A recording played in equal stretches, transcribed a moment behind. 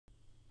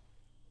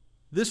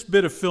This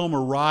bit of film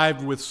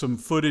arrived with some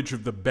footage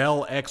of the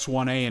Bell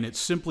X-10, and it's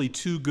simply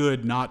too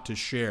good not to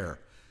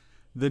share.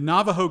 The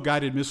Navajo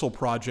guided missile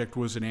project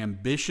was an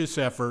ambitious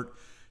effort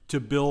to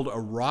build a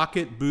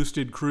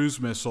rocket-boosted cruise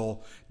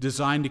missile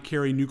designed to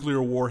carry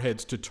nuclear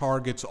warheads to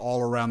targets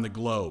all around the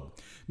globe.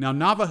 Now,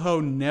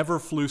 Navajo never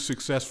flew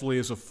successfully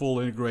as a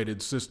full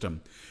integrated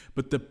system,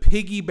 but the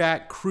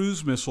piggyback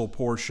cruise missile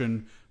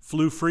portion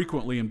flew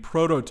frequently in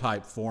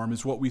prototype form,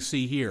 is what we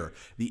see here,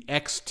 the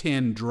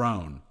X-10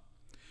 drone.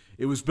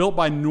 It was built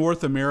by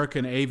North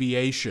American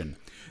Aviation.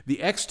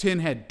 The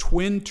X-10 had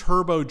twin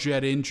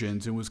turbojet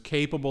engines and was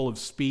capable of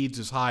speeds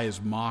as high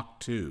as Mach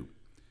 2.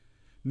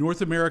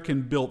 North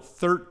American built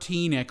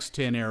 13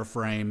 X-10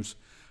 airframes,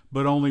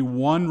 but only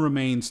one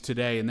remains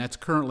today, and that's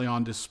currently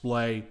on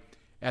display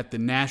at the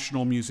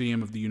National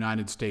Museum of the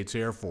United States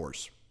Air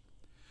Force.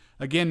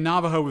 Again,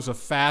 Navajo was a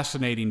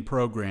fascinating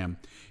program,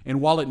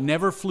 and while it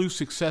never flew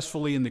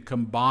successfully in the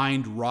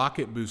combined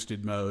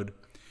rocket-boosted mode,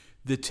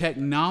 the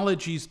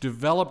technologies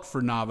developed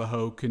for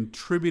Navajo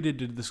contributed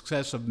to the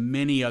success of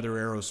many other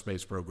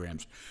aerospace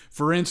programs.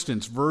 For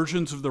instance,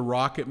 versions of the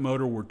rocket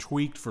motor were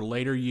tweaked for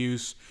later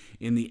use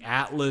in the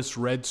Atlas,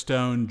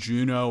 Redstone,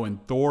 Juno,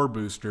 and Thor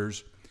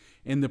boosters,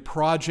 and the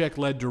project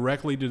led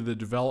directly to the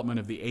development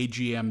of the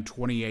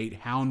AGM-28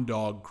 Hound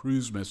Dog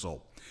cruise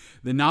missile.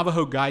 The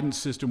Navajo guidance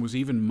system was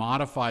even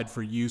modified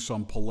for use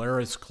on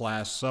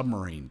Polaris-class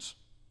submarines.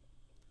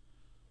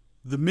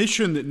 The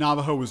mission that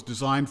Navajo was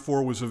designed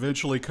for was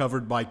eventually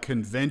covered by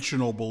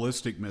conventional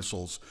ballistic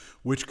missiles,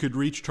 which could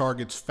reach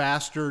targets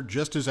faster,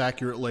 just as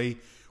accurately,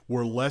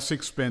 were less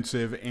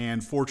expensive,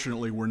 and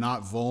fortunately were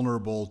not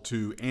vulnerable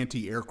to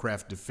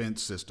anti-aircraft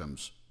defense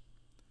systems.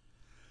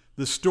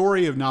 The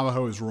story of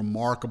Navajo is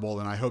remarkable,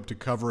 and I hope to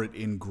cover it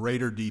in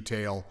greater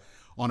detail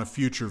on a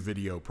future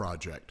video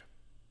project.